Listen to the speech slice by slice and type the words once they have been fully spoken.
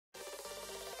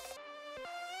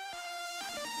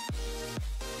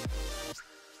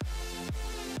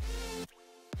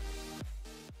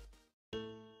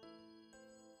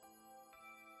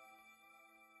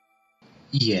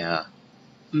Yeah,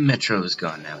 Metroh is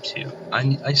gone now too.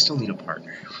 I still need a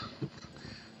partner.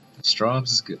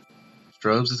 Strobes is good.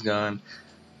 Strobes is gone.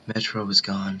 Metroh is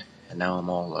gone, and now I'm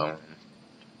all alone.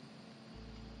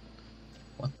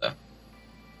 What the?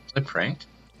 Was I pranked?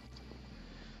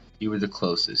 You were the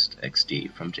closest,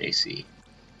 XD from JC.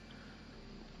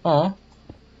 Aw,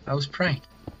 I was pranked.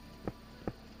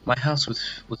 My house was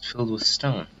filled with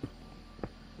stone.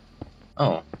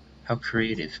 Oh, how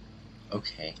creative.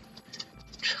 Okay.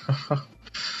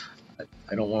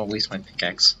 I don't want to waste my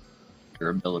pickaxe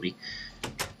durability.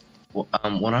 Well,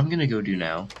 what I'm gonna go do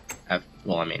now,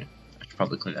 well, I mean, I should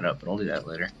probably clean that up, but I'll do that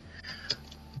later.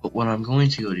 But what I'm going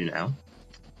to go do now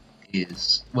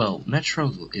is, well,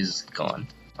 Metroh is gone,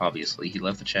 obviously. He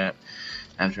left the chat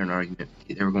after an argument.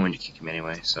 They were going to kick him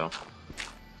anyway, so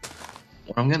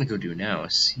what I'm gonna go do now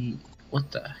is see,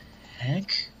 what the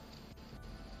heck?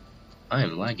 I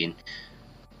am lagging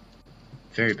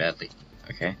very badly.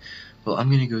 Okay, well, I'm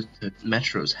gonna go to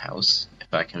Metroh's house,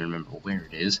 if I can remember where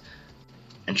it is,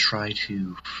 and try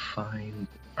to find,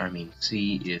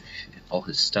 see if all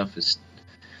his stuff is,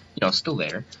 still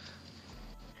there,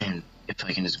 and if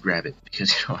I can just grab it,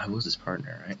 because, I was his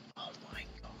partner, right? Oh my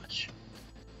gosh.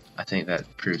 I think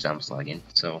that proves I'm lagging,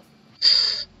 so,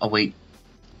 oh wait,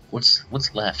 what's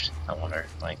left, I wonder,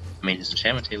 his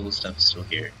enchantment table stuff is still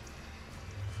here.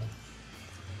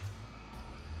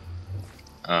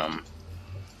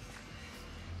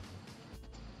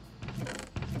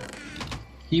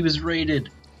 He was raided!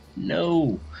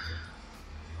 No!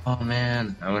 Oh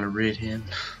man, I'm gonna raid him.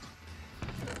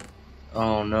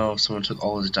 Oh no, someone took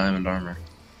all his diamond armor.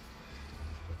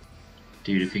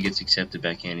 Dude, if he gets accepted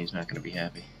back in, he's not gonna be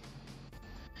happy.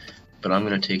 But I'm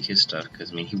gonna take his stuff,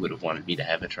 because, he would have wanted me to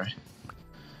have it, right?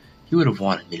 He would have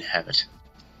wanted me to have it.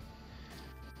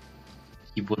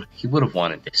 He would have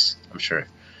wanted this, I'm sure.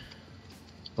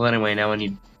 Well, anyway, now I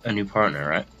need a new partner,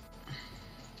 right?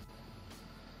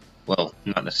 Well,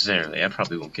 not necessarily. I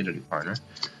probably won't get a new partner.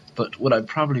 But what I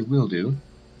probably will do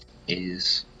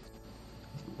is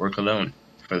work alone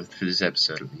for this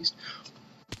episode, at least.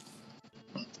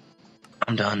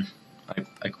 I'm done.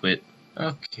 I quit.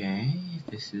 Okay,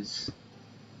 this is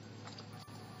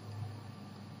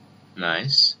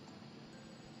nice.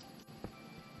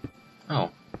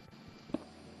 Oh.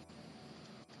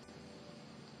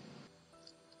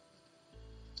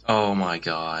 Oh my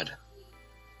god.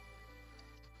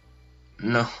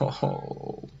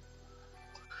 No.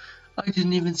 I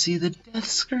didn't even see the death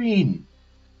screen.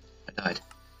 I died.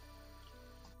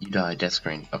 You died, death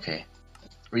screen. Okay.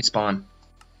 Respawn.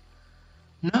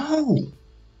 No!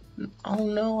 Oh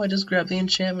no, I just grabbed the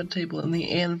enchantment table and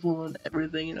the anvil and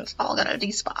everything, and it's all gonna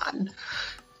despawn.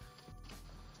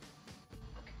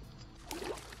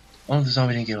 Oh, the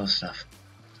zombie didn't get all the stuff.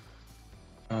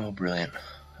 Oh, brilliant.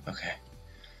 Okay.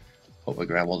 Hope I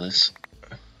grab all this.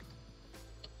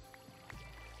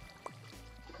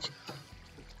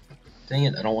 Dang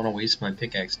it, I don't want to waste my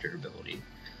pickaxe durability.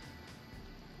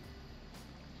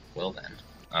 Well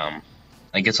then.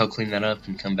 I guess I'll clean that up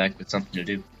and come back with something to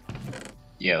do.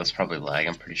 Yeah, it was probably lag.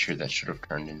 I'm pretty sure that should have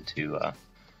turned into,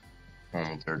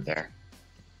 normal dirt there.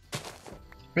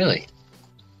 Really?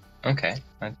 Okay.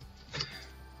 I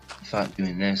thought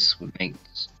doing this would make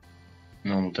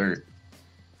normal dirt.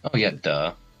 Oh yeah,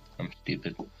 duh. I'm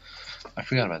stupid. I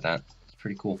forgot about that. It's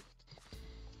pretty cool.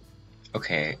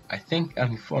 Okay, I think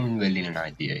I'm formulating an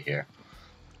idea here.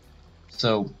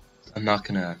 So, I'm not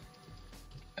gonna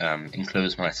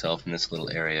enclose myself in this little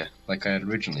area like I had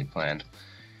originally planned.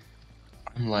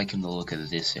 I'm liking the look of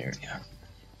this area.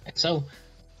 And so,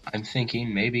 I'm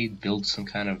thinking maybe build some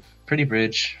kind of pretty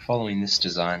bridge following this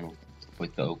design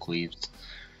with the oak leaves,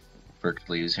 birch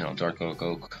leaves, dark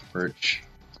oak, birch,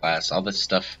 glass, all this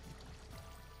stuff.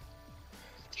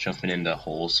 Jumping into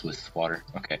holes with water.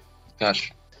 Okay,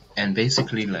 gosh. And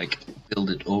basically, build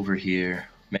it over here,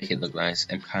 make it look nice,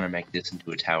 and kind of make this into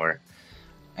a tower.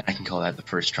 And I can call that the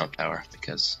first Trump Tower,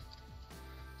 because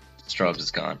Strobez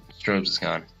is gone. Strobez is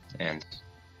gone, and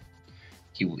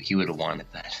he would have wanted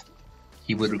that.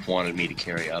 He would have wanted me to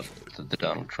carry up the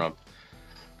Donald Trump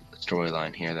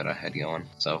storyline here that I had going,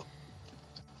 so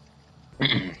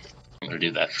I'm gonna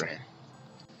do that for him.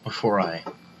 Before I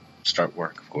start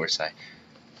work, of course, I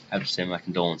have to say my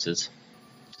condolences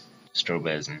to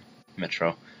Strobez and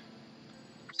Metroh.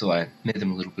 So I made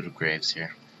them a little bit of graves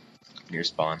here near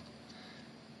spawn,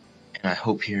 and I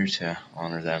hope here to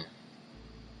honor them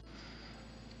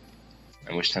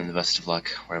and wish them the best of luck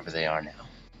wherever they are now.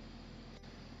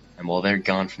 And while they're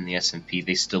gone from the SMP,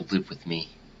 they still live with me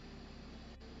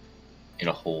in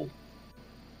a hole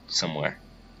somewhere,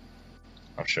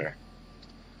 I'm sure.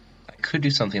 I could do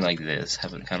something like this,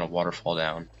 have it kind of waterfall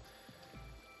down.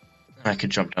 And I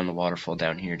could jump down the waterfall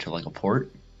down here to like a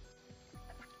port,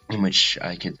 in which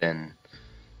I could then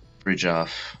bridge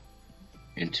off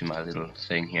into my little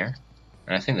thing here.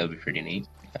 And I think that would be pretty neat.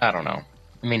 I don't know.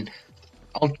 I mean,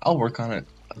 I'll work on it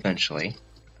eventually.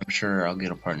 I'm sure I'll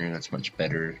get a partner that's much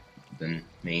better than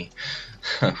me,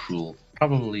 who'll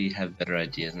probably have better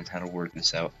ideas on how to work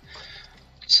this out.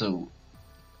 So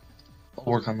I'll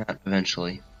work on that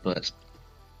eventually, but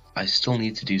I still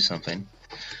need to do something.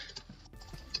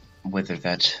 Whether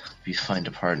that be find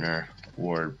a partner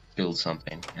or build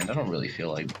something. And I don't really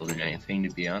feel like building anything, to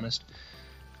be honest.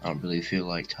 I don't really feel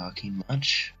like talking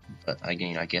much, but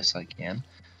again, I guess I can.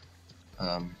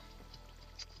 I'm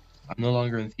no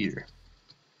longer in theater.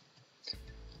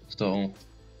 So,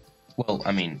 well,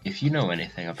 I mean, if you know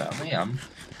anything about me, I'm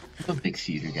a big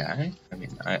theater guy. I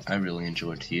mean, I really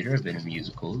enjoyed theater. I've been in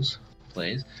musicals,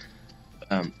 plays.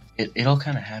 It all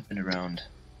kind of happened around,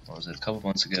 what was it, a couple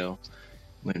months ago,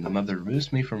 when my mother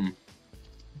removed me from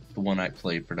the one-night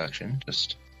play production,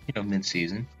 just, you know,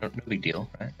 mid-season. No big deal,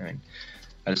 right? I mean,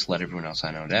 I just let everyone else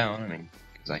I know down, I mean,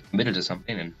 because I committed to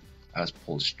something, and I was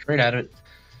pulled straight out of it.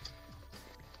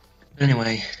 But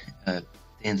anyway, they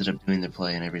ended up doing their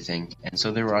play and everything, and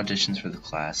so there were auditions for the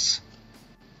class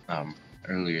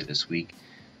earlier this week,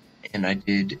 and I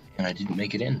didn't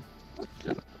make it in.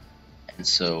 And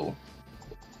so,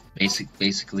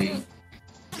 basically,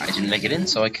 I didn't make it in,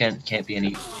 so I can't be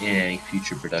in any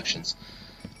future productions.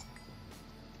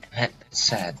 And that's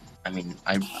sad. I mean,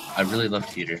 I really love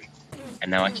theater,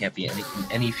 and now I can't be in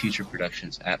any future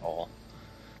productions at all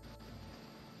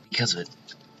because of it.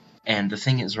 And the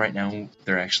thing is, right now,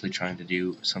 they're actually trying to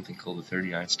do something called the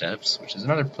 39 Steps, which is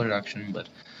another production, but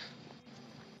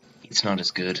it's not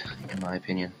as good, in my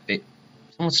opinion.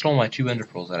 Someone stole my 2 ender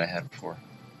pearls that I had before.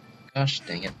 Gosh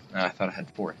dang it. I thought I had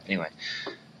 4. Anyway.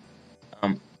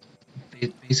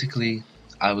 Basically,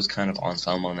 I was kind of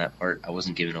ensemble on that part. I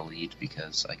wasn't given a lead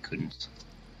because I couldn't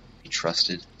be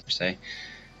trusted, per se.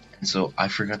 And so I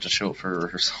forgot to show up for a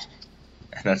rehearsal.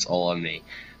 And that's all on me.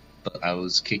 But I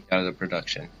was kicked out of the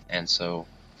production. And so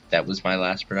that was my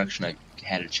last production I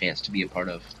had a chance to be a part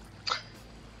of.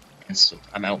 And so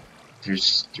I'm out.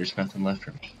 There's nothing left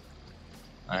for me.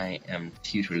 I am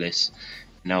tutorless.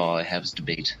 Now all I have is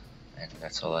debate. And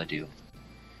that's all I do.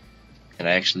 And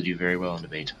I actually do very well in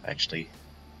debate. I actually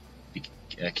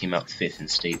came out 5th in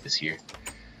state this year.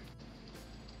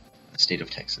 The state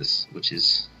of Texas, which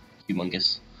is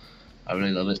humongous. I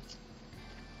really love it.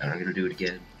 And I'm gonna do it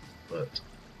again. But,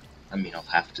 I mean, I'll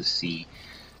have to see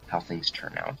how things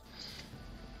turn out.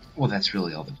 Well, that's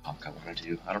really all the talk I want to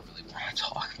do. I don't really want to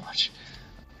talk much.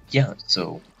 Yeah,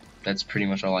 so that's pretty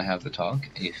much all I have to talk.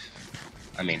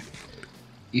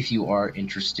 If you are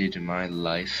interested in my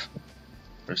life,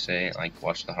 per se, like,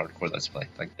 watch the hardcore Let's Play.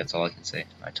 Like, that's all I can say.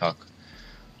 I talk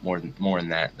more in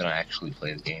that than I actually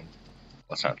play the game.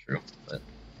 Well, that's not true, but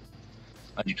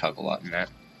I do talk a lot in that.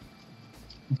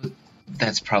 But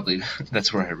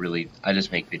that's where I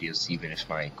just make videos, even if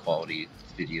my quality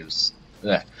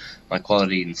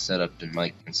and setup and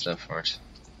mic and stuff aren't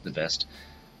the best.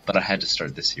 But I had to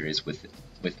start this series with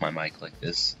my mic like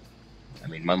this. I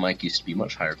mean, my mic used to be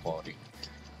much higher quality,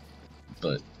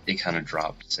 but it kind of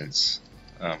dropped since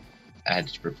I had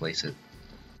to replace it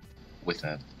with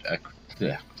a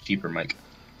cheaper mic.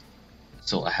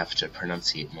 So I have to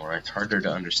pronunciate more. It's harder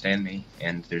to understand me,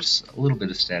 and there's a little bit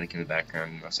of static in the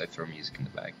background unless I throw music in the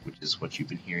back, which is what you've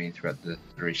been hearing throughout the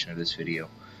duration of this video.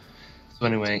 So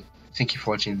anyway, thank you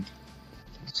for watching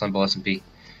Slimeball SMP,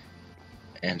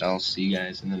 and I'll see you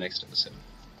guys in the next episode.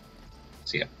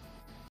 See ya.